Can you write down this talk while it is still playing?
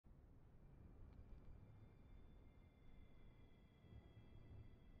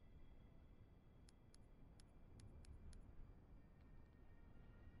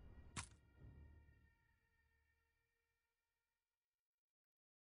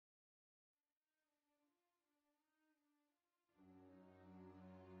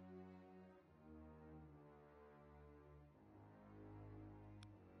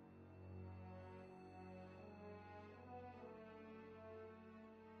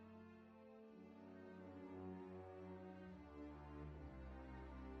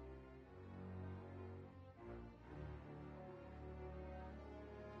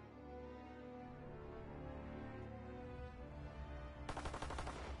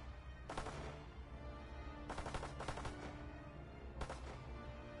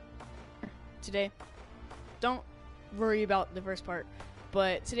today, don't worry about the first part,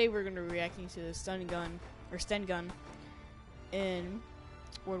 but today we're going to be reacting to the Sten gun in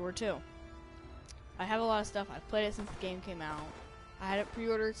World War II. I have a lot of stuff. I've played it since the game came out. I had it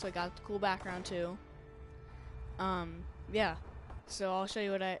pre-ordered, so I got the cool background too. Yeah. So I'll show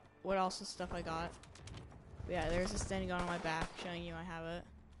you what else stuff I got. But yeah, there's a Sten gun on my back showing you I have it.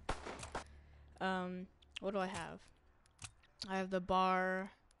 What do I have? I have the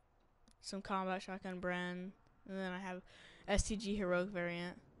bar, some combat shotgun Bren, and then I have STG heroic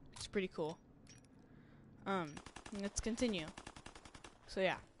variant. It's pretty cool. Let's continue. So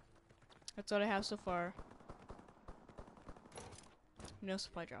yeah, that's what I have so far. No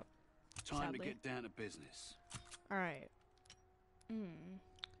supply drop. Time sadly. to get down to business. Alright.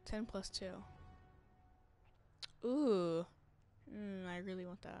 10 plus 2. Ooh. I really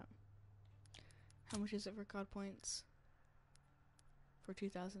want that. How much is it for COD points? For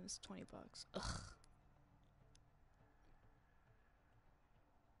 2,000, it's 20 bucks. Ugh.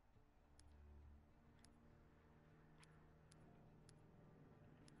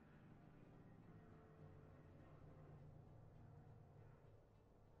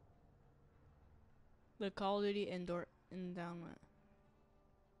 The Call of Duty endowment.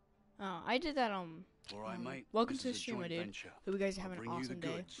 Oh, I did that Alright, mate. welcome This to the is a stream, joint dude. venture. Hope you guys are I'll having an bring you the awesome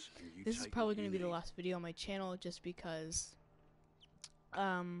day. goods, and you This is take probably what going to you be the need. last video on my channel, just because,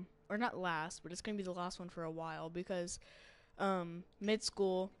 or not last, but it's going to be the last one for a while, because,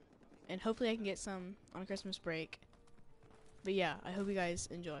 mid-school, and hopefully I can get some on Christmas break. But yeah, I hope you guys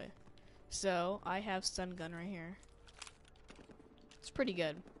enjoy. So, I have Stun Gun right here. It's pretty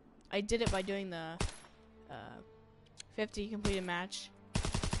good. I did it by doing the, 50 completed match.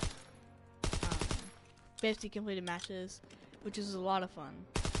 50 completed matches, which is a lot of fun.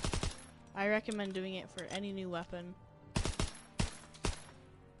 I recommend doing it for any new weapon.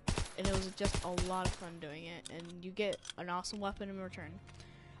 And it was just a lot of fun doing it, and you get an awesome weapon in return.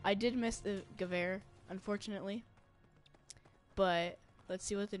 I did miss the Gewehr, unfortunately, but let's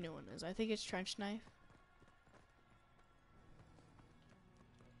see what the new one is. I think it's Trench Knife.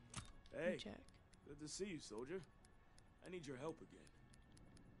 Hey, Check. good to see you, soldier. I need your help again.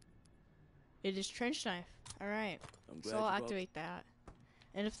 It is Trench Knife. Alright, I'm glad so I'll you brought- activate that.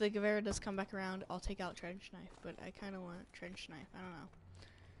 And if the Gewehr does come back around, I'll take out Trench Knife, but I kind of want Trench Knife. I don't know.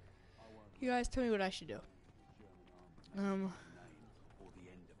 You guys tell me what I should do.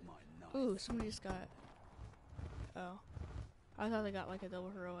 Ooh, somebody just got... Oh. I thought they got like a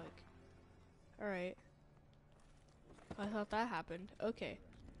double heroic. Alright. I thought that happened. Okay.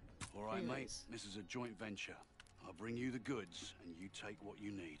 Alright, mate. Anyways. This is a joint venture. I'll bring you the goods, and you take what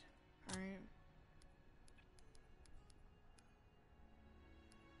you need. Alright.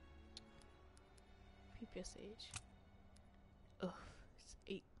 PPSH. Ugh, it's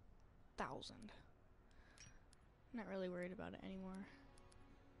 8,000. Not really worried about it anymore.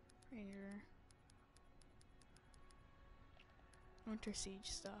 Ranger. Winter Siege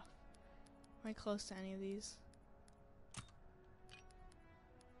stuff. Am I close to any of these?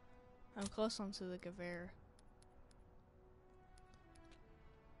 I'm close onto the Gewehr.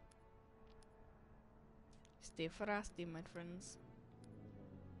 Stay frosty, my friends.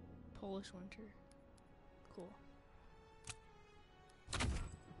 Polish winter. Cool.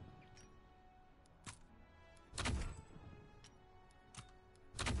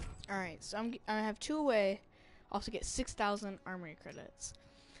 Alright, so I have 2 away. I'll also get 6,000 armory credits.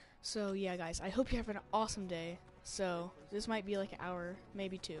 So yeah, guys, I hope you have an awesome day. So this might be like an hour,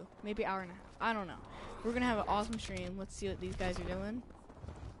 maybe 2, maybe hour and a half. I don't know. We're gonna have an awesome stream. Let's see what these guys are doing.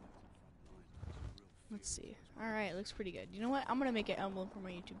 Let's see. Alright, looks pretty good. You know what? I'm gonna make an emblem for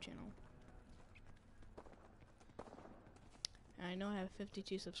my YouTube channel. And I know I have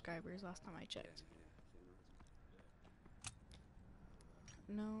 52 subscribers last time I checked.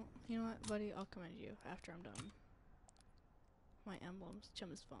 No, you know what, buddy? I'll commend you after I'm done. My emblems,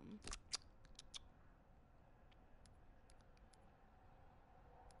 chum is fun.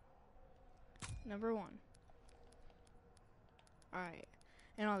 Number 1. Alright.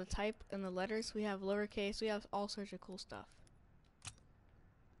 And on the type and the letters, we have lowercase. We have all sorts of cool stuff.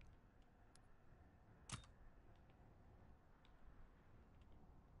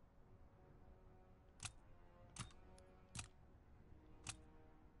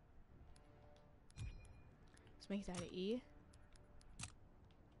 Let's make that an E.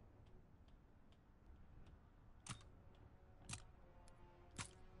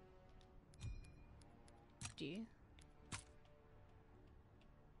 G.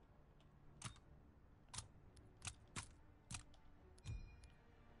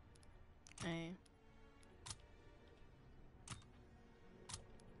 A.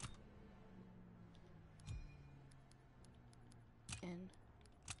 in.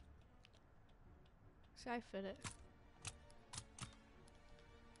 See, I fit it.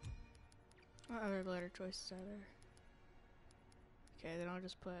 What other letter choices are there? Okay, then I'll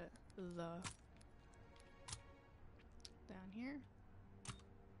just put the down here.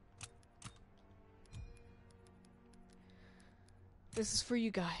 This is for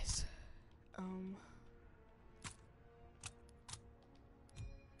you guys.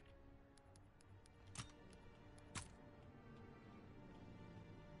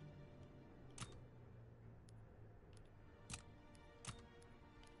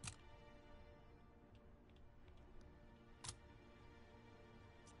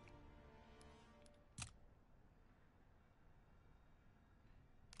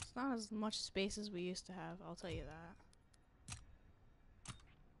 It's not as much space as we used to have, I'll tell you that.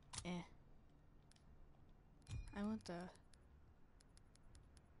 I want the...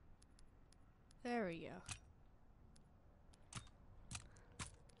 There we go.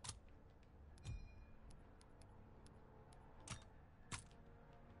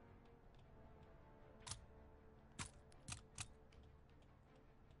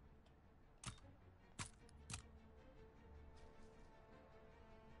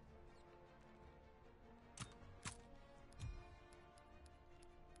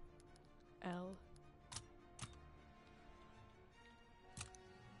 L.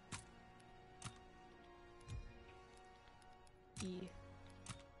 E.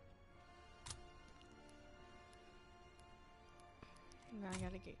 Now I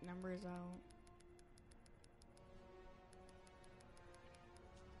gotta get numbers out.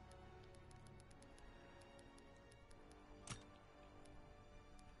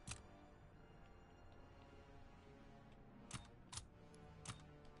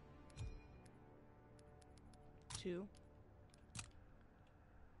 Two.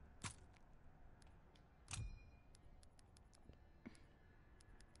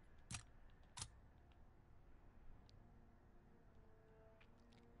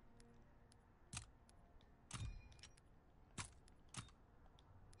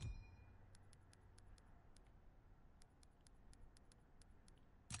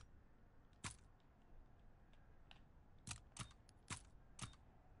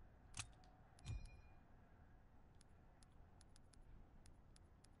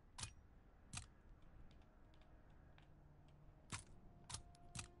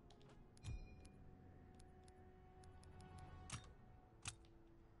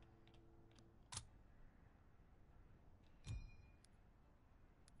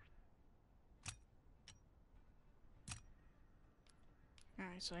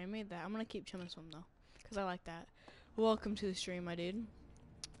 Alright, so I made that. I'm gonna keep chilling some though, because I like that. Welcome to the stream, my dude.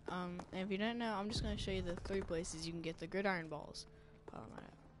 And if you didn't know, I'm just gonna show you the 3 places you can get the gridiron balls.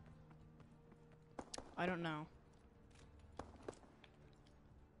 I don't know.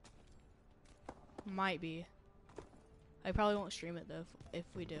 Might be. I probably won't stream it though if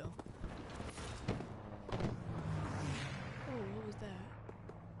we do. Oh, what was that?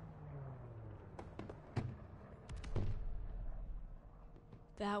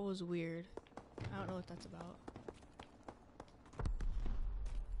 That was weird. I don't know what that's about.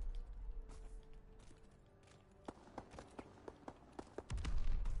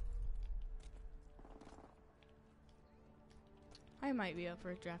 I might be up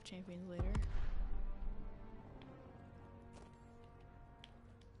for draft champions later.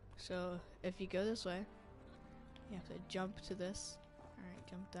 So, if you go this way, you have to jump to this. Alright,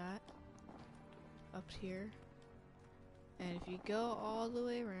 jump that. Up here. And if you go all the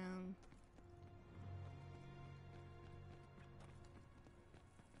way around,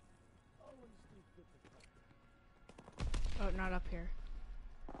 oh, not up here.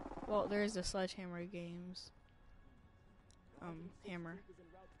 Well, there's the Sledgehammer Games hammer.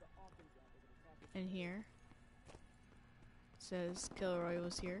 And here it says Kilroy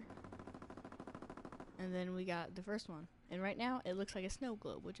was here. And then we got the first one. And right now it looks like a snow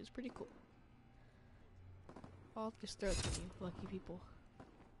globe, which is pretty cool. I'll just throw it to you, lucky people.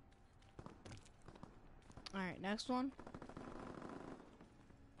 Alright, next one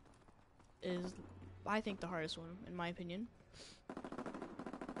is, I think, the hardest one, in my opinion.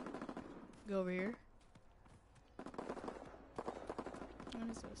 Go over here. What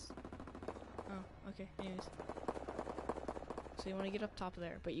is this? Oh, okay, anyways. So you want to get up top of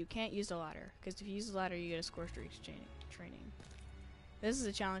there, but you can't use the ladder, because if you use the ladder, you get a score streaks training. This is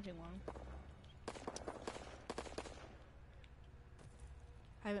a challenging one.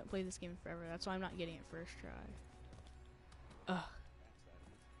 I haven't played this game forever, that's why I'm not getting it first try. Ugh.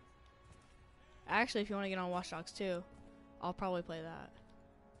 Actually, if you want to get on Watch Dogs 2, I'll probably play that.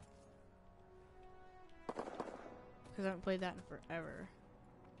 because I haven't played that in forever.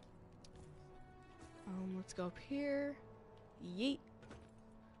 Let's go up here. Yeet.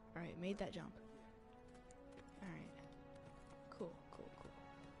 Alright, made that jump. Alright. Cool, cool, cool.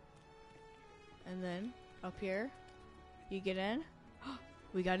 And then, up here, you get in.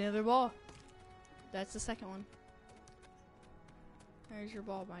 We got another ball. That's the second one. There's your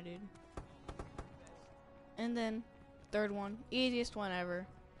ball, my dude. And then, third one. Easiest one ever.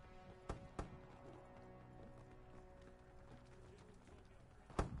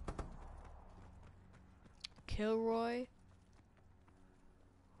 Kilroy.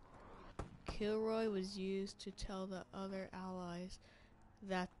 Kilroy was used to tell the other allies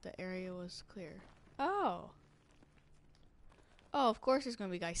that the area was clear. Oh. Oh, of course there's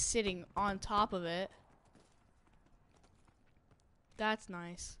gonna be guys sitting on top of it. That's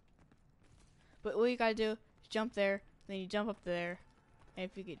nice. But what you gotta do is jump there, then you jump up there, and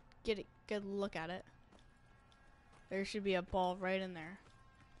if you could get a good look at it, there should be a ball right in there.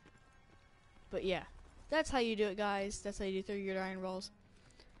 But yeah, that's how you do it, guys. That's how you do 3 iron rolls.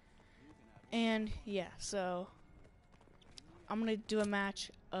 And yeah, so I'm gonna do a match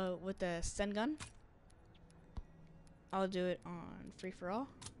with the Sten gun. I'll do it on free for all.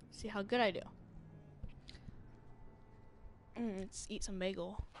 See how good I do. Let's eat some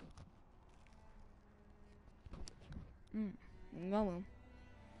bagel. Yum.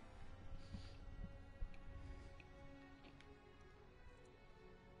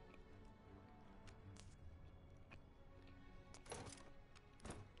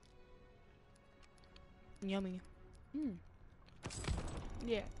 Yummy.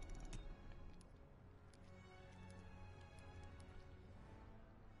 Yeah.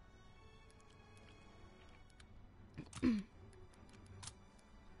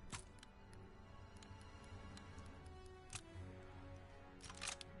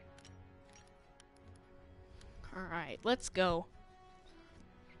 Alright, let's go.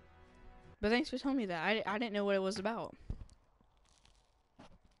 But thanks for telling me that. I didn't know what it was about.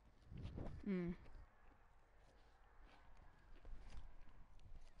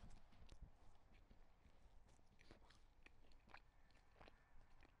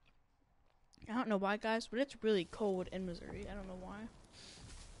 I don't know why, guys, but it's really cold in Missouri. I don't know why.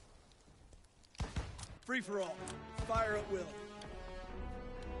 Free for all. Fire at will.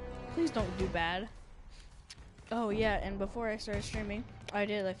 Please don't do bad. Oh yeah, and before I started streaming, I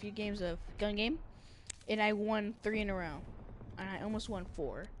did a few games of gun game, and I won 3 in a row, and I almost won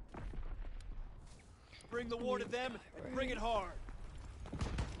 4. Bring the war to them and bring it hard.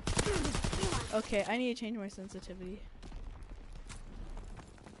 Okay, I need to change my sensitivity.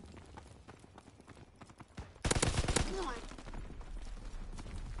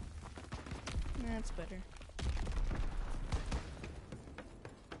 That's better.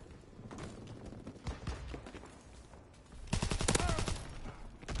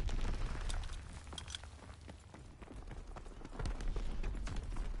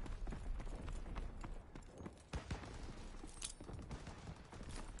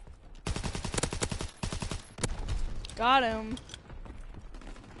 Got him.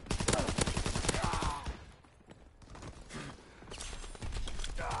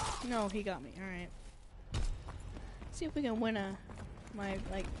 No, he got me. All right. See if we can win my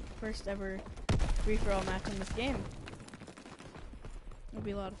first ever free for all match in this game. It'll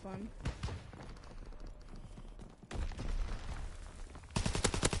be a lot of fun.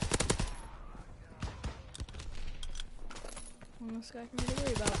 One less guy for me to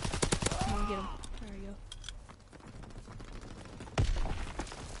worry about. Come on, get him. There we go.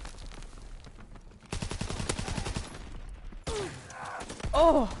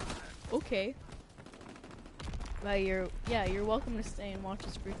 Oh, okay. You're welcome to stay and watch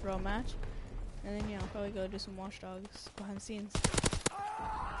this free for all match, and then I'll probably go do some Watch Dogs behind the scenes.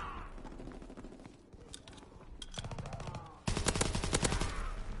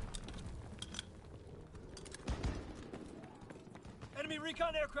 Enemy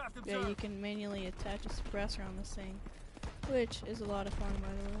recon aircraft observed. Yeah, you can manually attach a suppressor on this thing, which is a lot of fun, by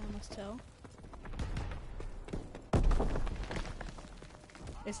the way, I must tell.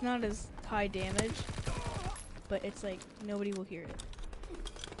 It's not as high damage, but it's like nobody will hear it.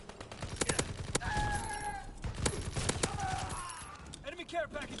 Enemy care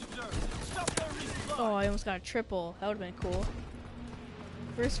package observed. Stop their resupply. Oh, I almost got a triple. That would have been cool.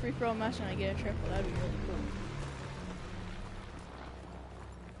 First free for all match and I get a triple. That would be really cool.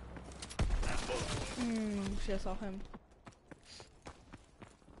 Should have saw him.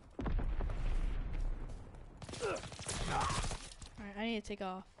 Alright, I need to take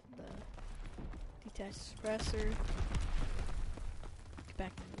off the detached suppressor. Get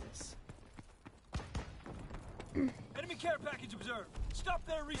back into this. Enemy care package observed. Stop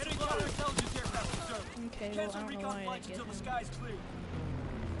there, resupply. Enemy counterintelligence aircraft observed. Okay, well, I Cancel don't know recon why I flights didn't until get the him. sky's clear.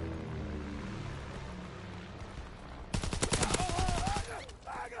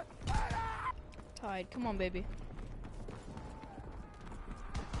 Tide, come on, baby.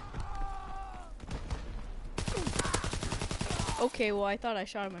 Okay, well, I thought I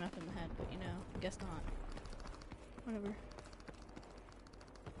shot him enough in the head, but you know, guess not. Whatever.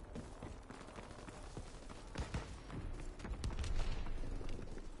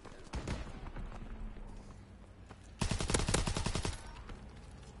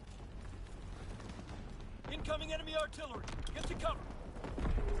 Incoming enemy artillery. Get to cover.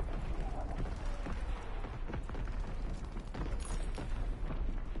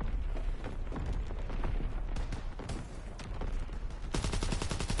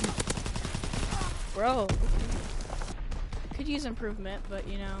 Bro, could use improvement, but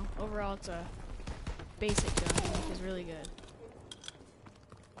you know, overall it's a basic gun, which is really good.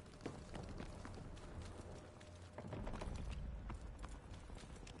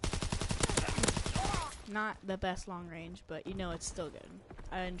 Not the best long range, but you know it's still good.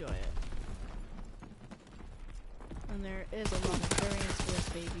 I enjoy it. And there is a lot of variants for this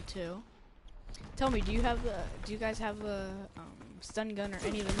baby too. Tell me, do you guys have the stun gun or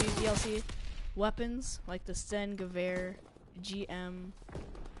any of the new DLC weapons like the Sten, Gewehr, GM,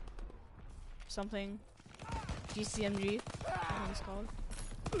 something, GCMG, what it's called,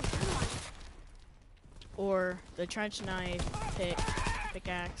 or the trench knife,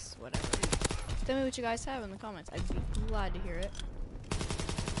 pickaxe, whatever. Tell me what you guys have in the comments. I'd be glad to hear it.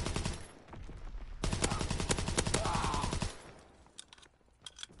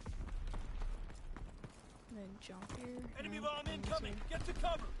 And then jump here. Enemy No, bomb and incoming. so- Get to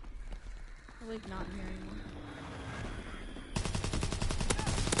cover. I like not hearing one.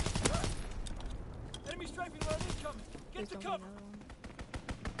 Enemy strafing run incoming. Please Get to don't be cover. another one.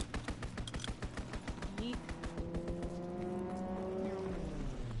 Yeet.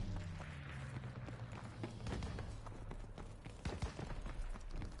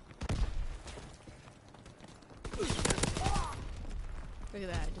 Look at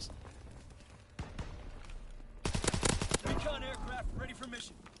that, I just Recon aircraft ready for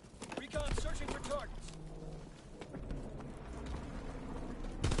mission. Recon searching for targets.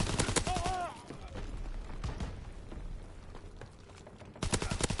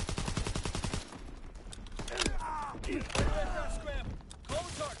 Aircraft scramble. Call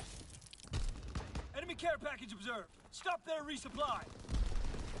the target. Enemy care package observed. Stop there, resupply.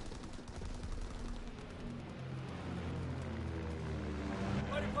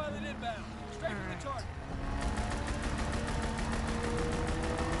 Fighter pilot inbound. Straight for the target.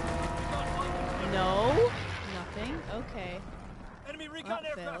 Recon one. no, nothing. Okay. Enemy recon That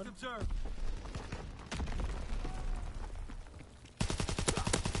aircraft failed. observed.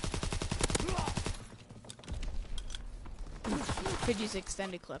 Could use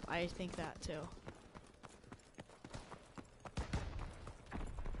extended clip. I think that too.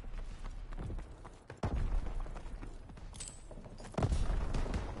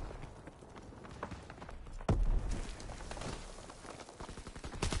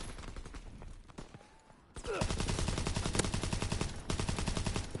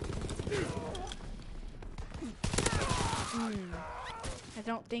 I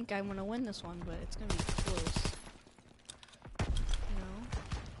don't think I'm gonna win this one, but it's gonna be close. No.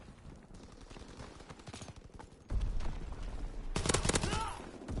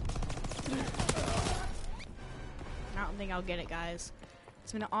 I don't think I'll get it, guys.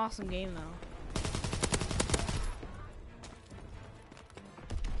 It's been an awesome game, though.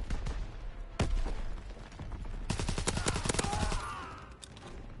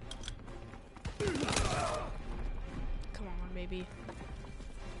 Come on, baby.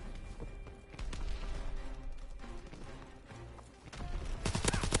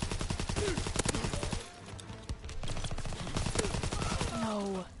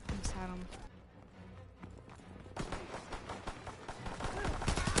 No, almost had him.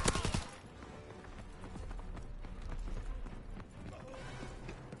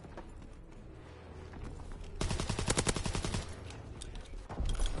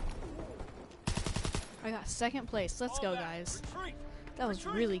 I got second place. Let's go, guys. Retreat. That was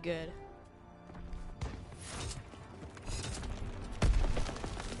really good.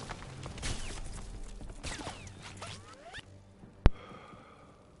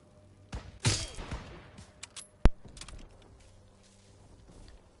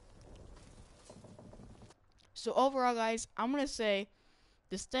 So overall, guys, I'm gonna say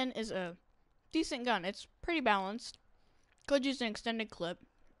the Sten is a decent gun. It's pretty balanced. Could use an extended clip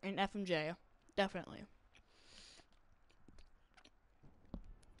in FMJ, definitely.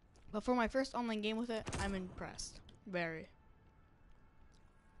 But for my first online game with it, I'm impressed. Very.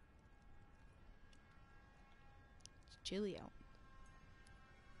 It's chilly out.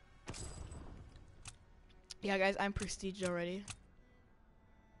 Yeah, guys, I'm prestige already.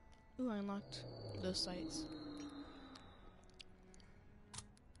 Ooh, I unlocked those sites.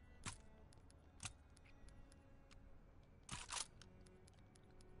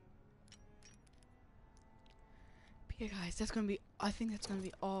 But yeah, guys, that's gonna be. I think that's gonna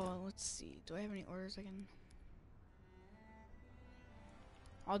be all. Let's see. Do I have any orders I can?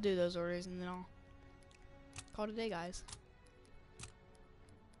 I'll do those orders and then I'll call it a day, guys.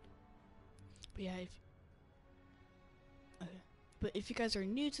 But yeah, but if you guys are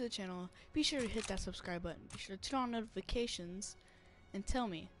new to the channel, be sure to hit that subscribe button. Be sure to turn on notifications and tell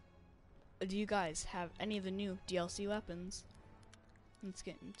me, do you guys have any of the new DLC weapons? Let's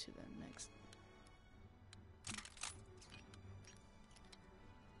get into the next.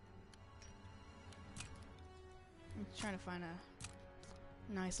 I'm trying to find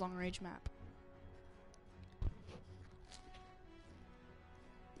a nice long range map.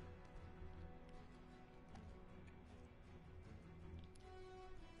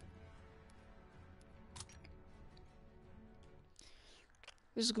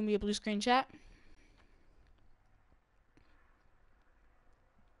 This is gonna be a blue screen chat.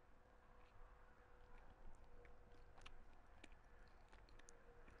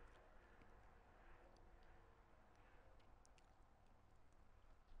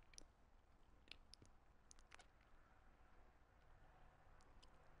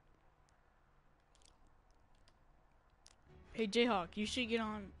 Hey Jayhawk, you should get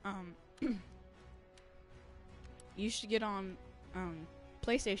on you should get on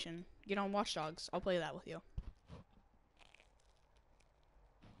PlayStation. Get on Watch Dogs. I'll play that with you.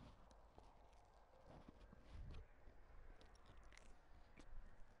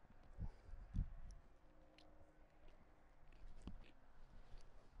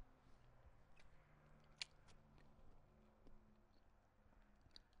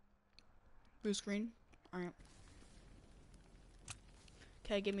 Blue screen. Alright.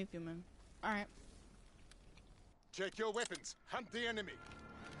 Okay, give me a few minutes. Alright. Check your weapons. Hunt the enemy.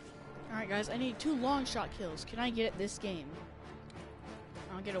 Alright guys, I need 2 long shot kills. Can I get it this game?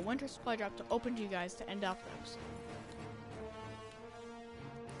 I'll get a winter supply drop to open to you guys to end off those.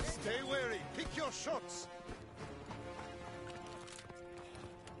 Stay wary. Pick your shots.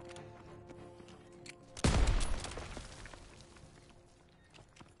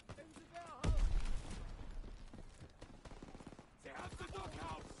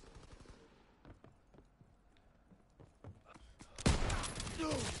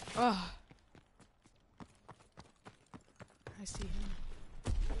 Ugh. I see him.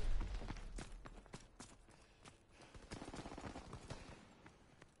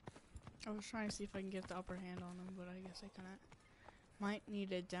 I was trying to see if I can get the upper hand on him, but I guess I couldn't. Might need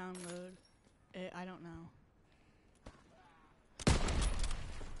to download it, I don't know.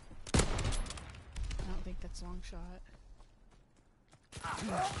 I don't think that's long shot.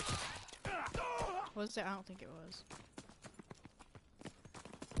 Was it? I don't think it was.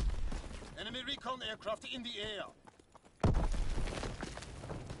 Enemy recon aircraft in the air.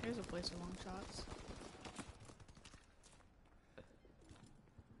 Here's a place for long shots.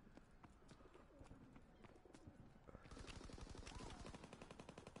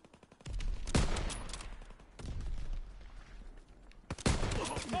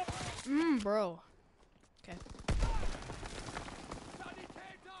 Bro. Okay.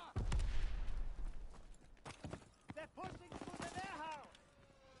 They're pushing through the warehouse.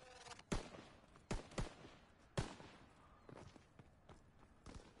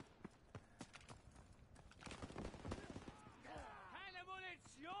 Keine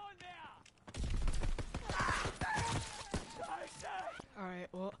Munition mehr. Alright,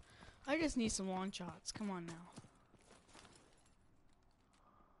 well, I just need some long shots. Come on now.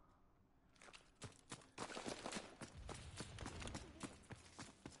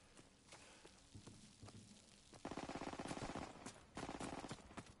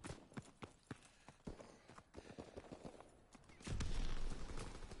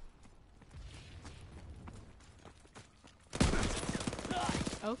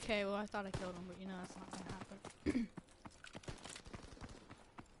 Okay, well I thought I killed him, but you know that's not gonna happen.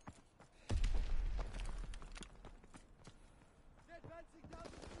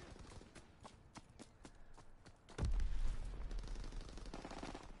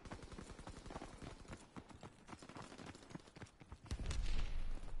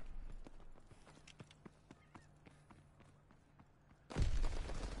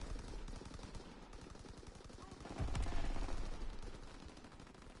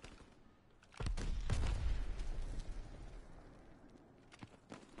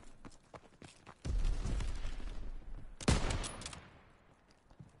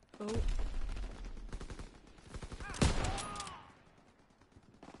 Oh.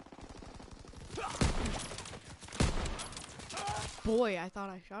 Boy, I thought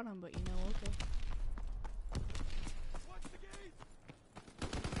I shot him, but you know, okay.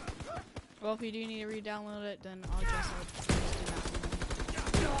 Well, if you do need to re-download it, then I'll just do that one.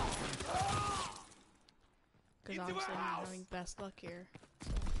 Because obviously I'm not having best luck here.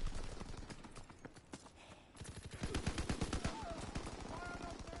 So.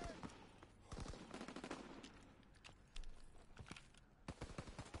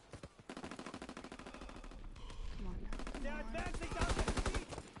 Come on now. They're advancing down the street.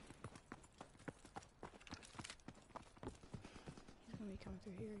 He's gonna be coming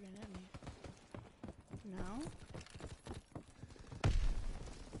through here again, isn't he? No?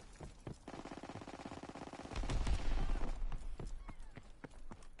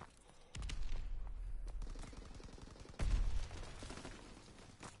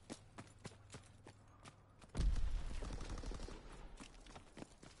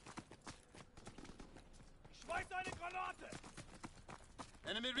 Schmeiß eine Granate!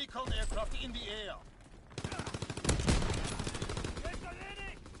 Enemy recon aircraft in the air. Jetzt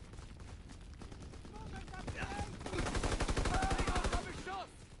erledigt!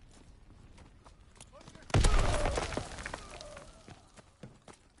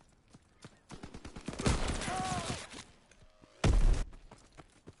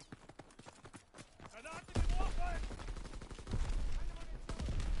 Granate geworfen!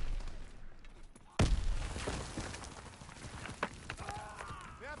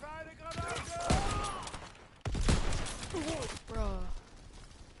 Werfe eine Granate! Bro.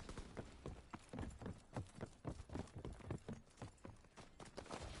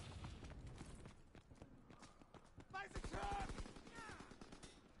 Weiße Truck!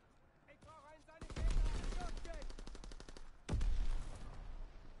 Ich brauche einen Sanitäter! Shotgun!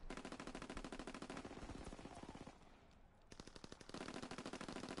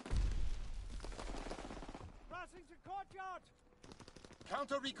 Crossing to courtyard!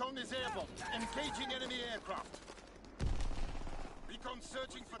 Counter recon is airborne. Engaging enemy aircraft. Recon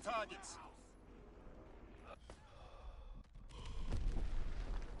searching for targets.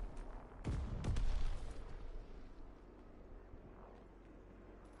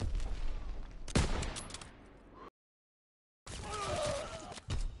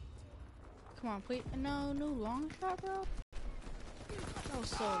 Come on, please. No, no long shot, bro. That was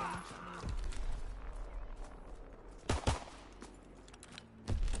so long shot.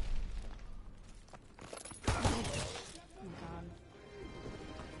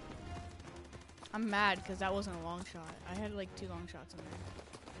 I'm mad because that wasn't a long shot. I had like 2 long shots in there.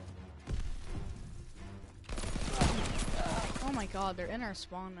 Oh my god, they're in our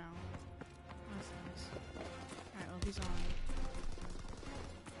spawn now. That's nice. Alright, well, he's on.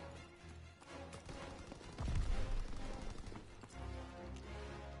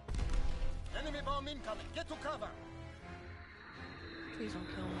 Enemy bomb incoming. Get to cover. Please don't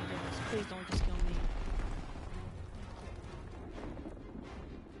kill me, guys. Please don't just kill me.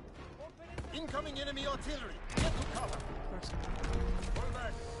 Incoming enemy artillery. Get to cover. Of course not. Pull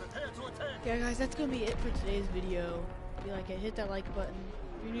back. Prepare to attack. Yeah, guys, that's gonna be it for today's video. If you like it, hit that like button.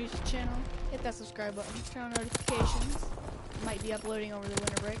 If you're new to the channel, hit that subscribe button. Turn on notifications. Might be uploading over the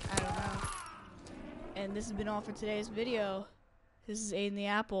winter break. I don't know. And this has been all for today's video. This is Aiden the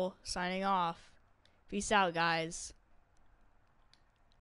Apple signing off. Peace out, guys.